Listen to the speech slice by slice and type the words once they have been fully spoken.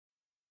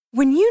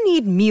When you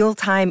need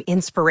mealtime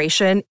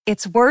inspiration,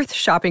 it's worth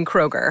shopping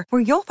Kroger,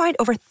 where you'll find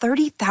over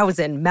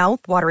 30,000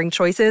 mouth-watering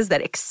choices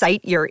that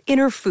excite your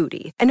inner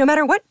foodie. And no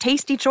matter what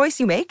tasty choice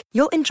you make,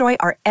 you'll enjoy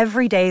our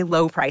everyday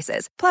low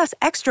prices, plus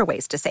extra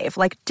ways to save,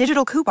 like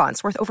digital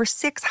coupons worth over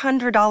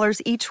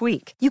 $600 each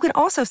week. You can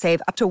also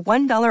save up to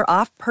 $1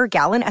 off per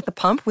gallon at the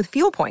pump with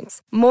fuel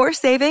points. More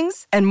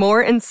savings and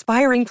more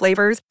inspiring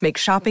flavors make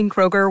shopping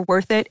Kroger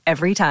worth it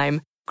every time.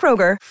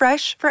 Kroger,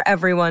 fresh for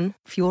everyone.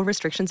 Fuel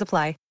restrictions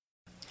apply.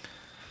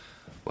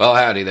 Well,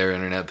 howdy there,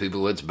 Internet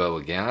people. It's Bo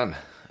again.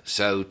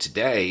 So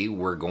today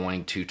we're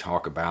going to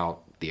talk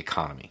about the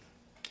economy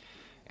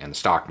and the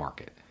stock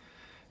market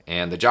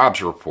and the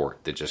jobs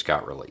report that just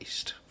got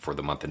released for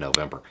the month of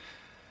November.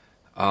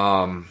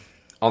 On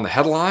the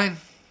headline,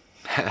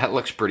 that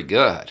looks pretty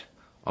good.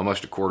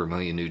 Almost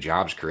 250,000 new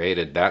jobs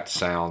created. That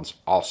sounds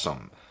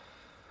awesome.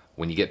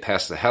 When you get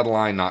past the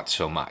headline, not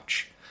so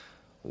much.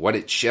 What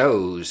it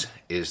shows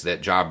is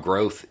that job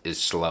growth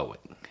is slowing.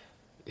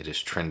 It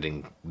is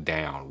trending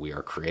down. We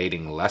are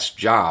creating less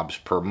jobs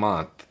per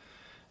month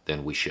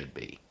than we should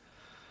be.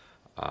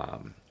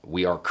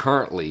 We are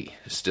currently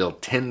still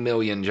 10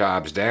 million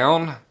jobs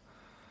down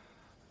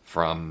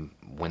from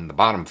when the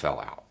bottom fell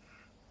out.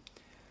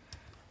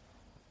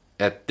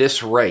 At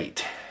this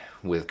rate,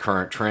 with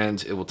current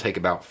trends, it will take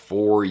about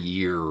 4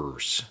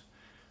 years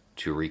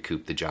to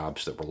recoup the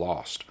jobs that were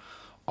lost.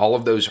 All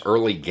of those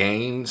early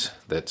gains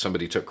that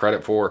somebody took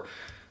credit for,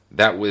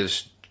 that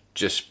was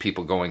just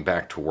people going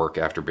back to work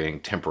after being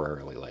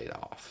temporarily laid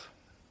off.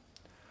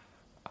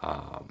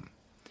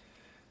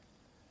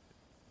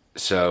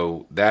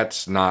 So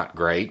that's not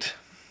great.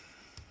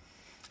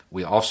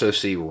 We also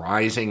see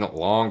rising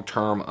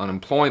long-term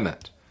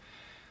unemployment.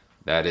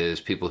 That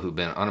is, people who've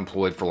been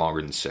unemployed for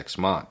longer than 6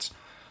 months.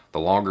 The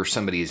longer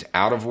somebody is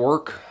out of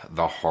work,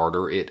 the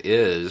harder it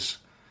is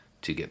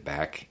to get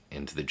back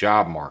into the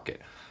job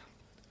market.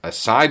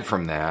 Aside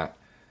from that,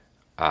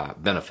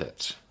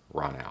 benefits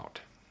run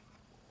out.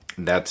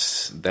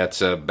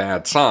 That's a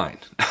bad sign.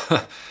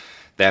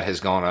 That has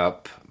gone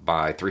up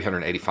by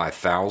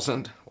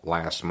 385,000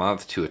 last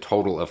month to a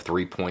total of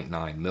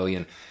 3.9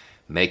 million,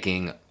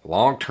 making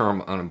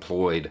long-term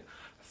unemployed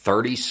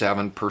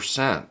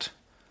 37%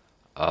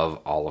 of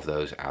all of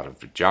those out of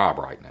the job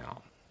right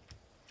now.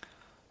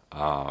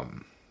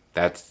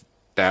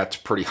 That's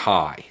pretty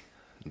high,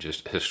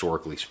 just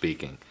historically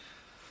speaking.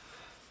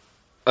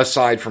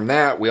 Aside from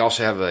that, we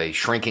also have a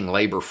shrinking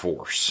labor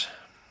force.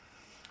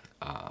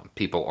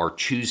 People are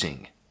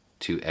choosing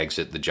to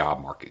exit the job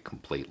market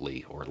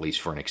completely, or at least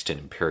for an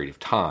extended period of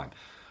time,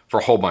 for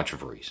a whole bunch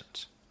of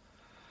reasons.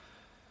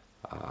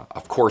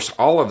 Of course,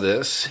 all of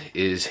this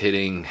is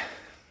hitting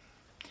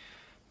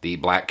the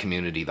black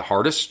community the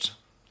hardest.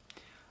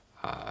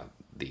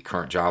 The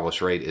current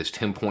jobless rate is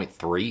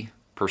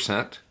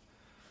 10.3%.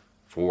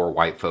 For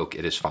white folk,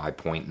 it is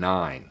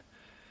 5.9%.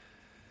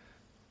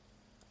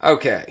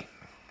 Okay,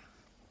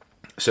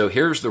 so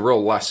here's the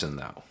real lesson,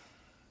 though.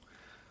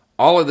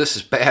 All of this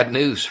is bad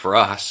news for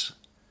us,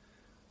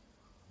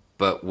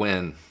 but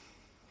when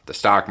the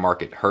stock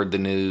market heard the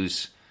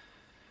news,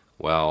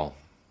 well,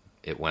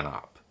 it went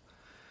up.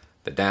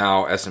 The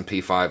Dow,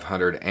 S&P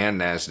 500,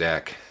 and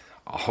NASDAQ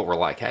all were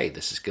like, hey,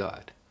 this is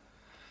good.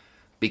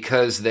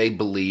 Because they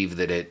believe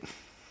that it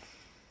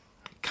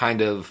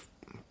kind of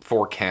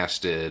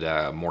forecasted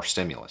more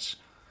stimulus.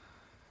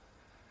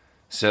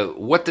 So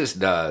what this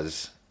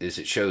does is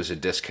it shows a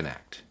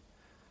disconnect.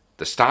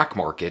 The stock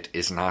market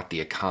is not the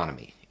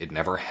economy. It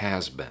never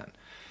has been.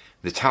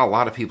 That's how a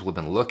lot of people have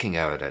been looking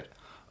at it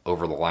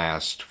over the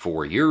last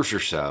 4 years or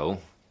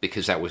so,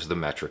 because that was the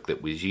metric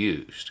that was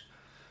used.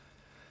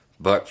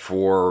 But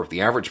for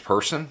the average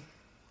person,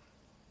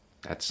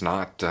 that's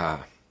not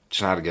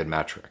it's not a good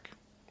metric.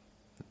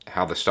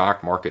 How the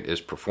stock market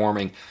is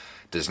performing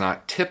does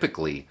not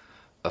typically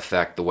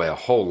affect the way a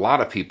whole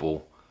lot of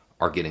people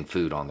are getting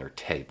food on their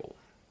table.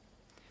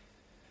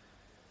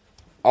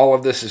 All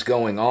of this is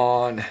going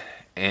on,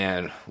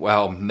 and,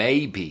 well,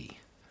 maybe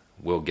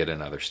we'll get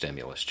another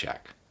stimulus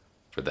check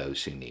for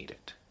those who need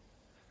it.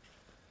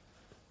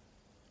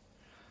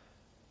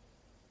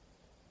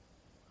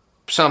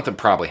 Something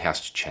probably has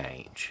to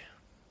change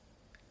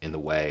in the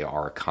way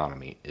our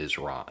economy is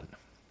run.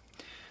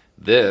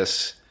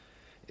 This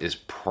is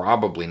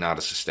probably not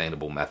a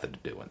sustainable method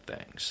of doing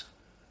things.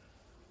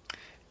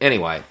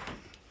 Anyway,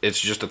 it's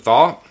just a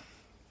thought.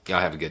 Y'all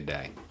have a good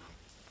day.